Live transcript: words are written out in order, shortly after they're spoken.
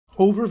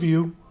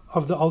Overview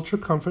of the Ultra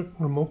Comfort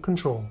Remote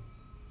Control.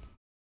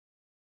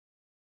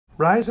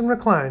 Rise and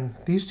recline.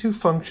 These two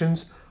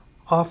functions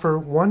offer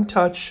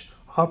one-touch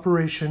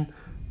operation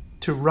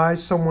to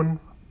rise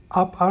someone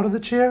up out of the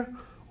chair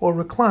or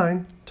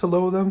recline to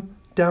lower them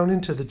down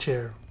into the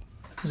chair.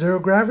 Zero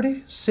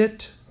gravity,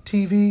 sit,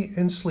 TV,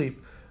 and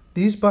sleep.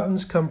 These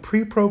buttons come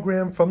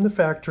pre-programmed from the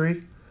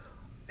factory,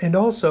 and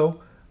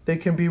also they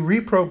can be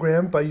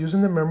reprogrammed by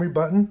using the memory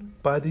button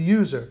by the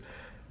user.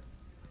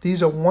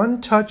 These are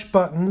one-touch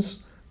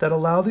buttons that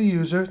allow the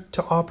user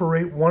to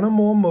operate one or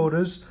more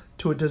motors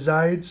to a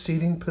desired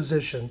seating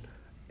position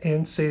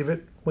and save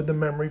it with the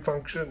memory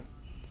function.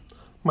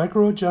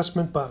 Micro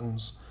adjustment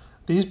buttons.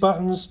 These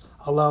buttons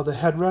allow the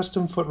headrest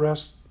and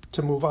footrest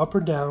to move up or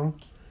down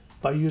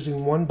by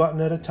using one button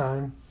at a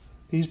time.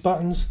 These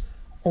buttons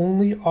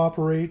only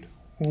operate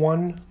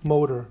one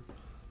motor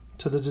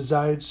to the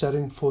desired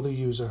setting for the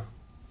user.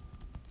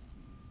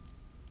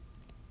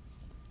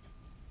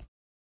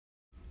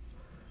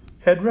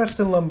 Headrest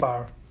and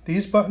lumbar.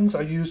 These buttons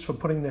are used for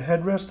putting the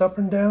headrest up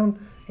and down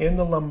and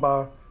the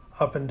lumbar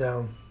up and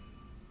down.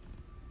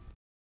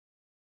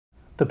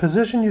 The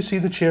position you see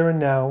the chair in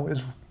now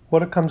is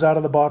what it comes out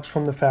of the box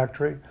from the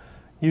factory.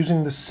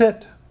 Using the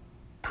sit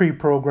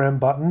pre-program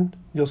button,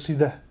 you'll see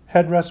the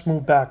headrest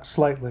move back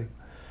slightly.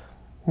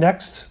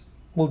 Next,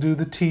 we'll do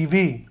the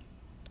TV.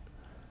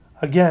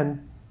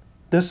 Again,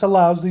 this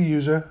allows the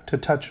user to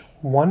touch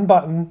one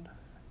button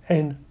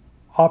and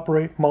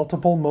operate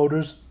multiple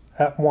motors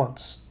at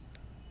once.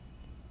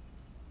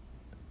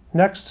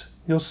 Next,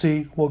 you'll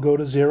see we'll go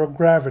to zero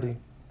gravity.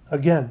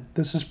 Again,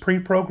 this is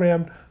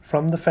pre-programmed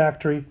from the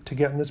factory to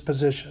get in this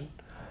position.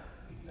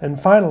 And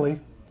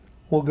finally,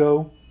 we'll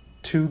go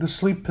to the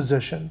sleep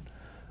position.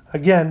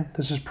 Again,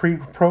 this is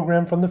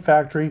pre-programmed from the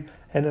factory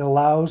and it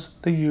allows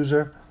the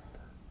user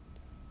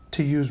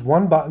to use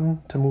one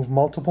button to move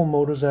multiple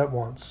motors at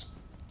once.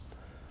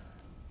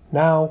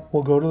 Now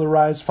we'll go to the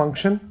rise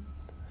function.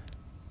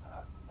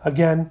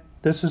 Again,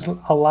 this is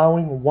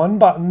allowing one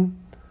button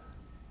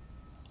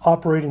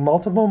operating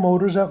multiple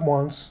motors at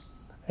once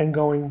and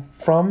going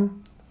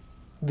from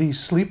the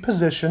sleep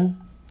position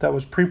that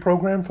was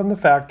pre-programmed from the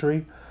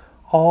factory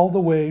all the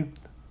way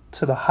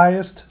to the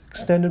highest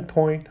extended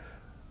point,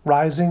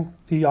 rising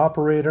the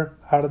operator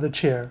out of the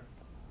chair.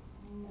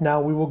 Now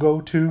we will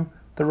go to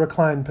the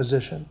recline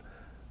position.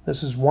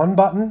 This is one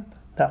button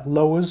that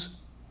lowers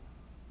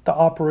the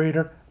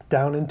operator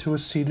down into a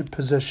seated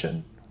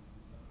position.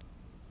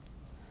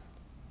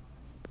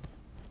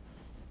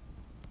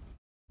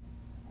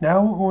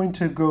 Now we're going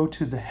to go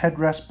to the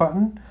headrest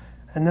button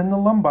and then the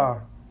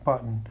lumbar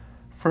button.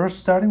 First,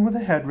 starting with the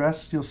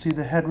headrest, you'll see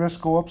the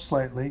headrest go up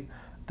slightly.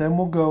 Then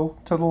we'll go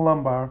to the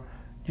lumbar.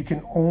 You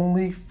can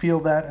only feel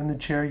that in the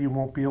chair, you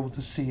won't be able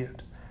to see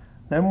it.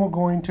 Then we're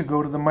going to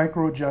go to the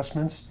micro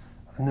adjustments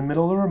in the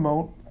middle of the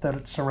remote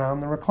that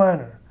surround the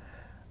recliner.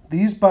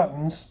 These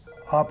buttons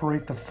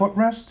operate the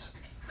footrest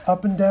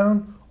up and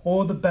down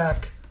or the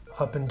back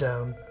up and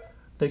down.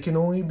 They can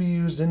only be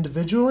used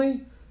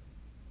individually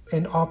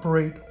and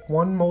operate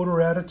one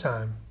motor at a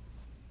time.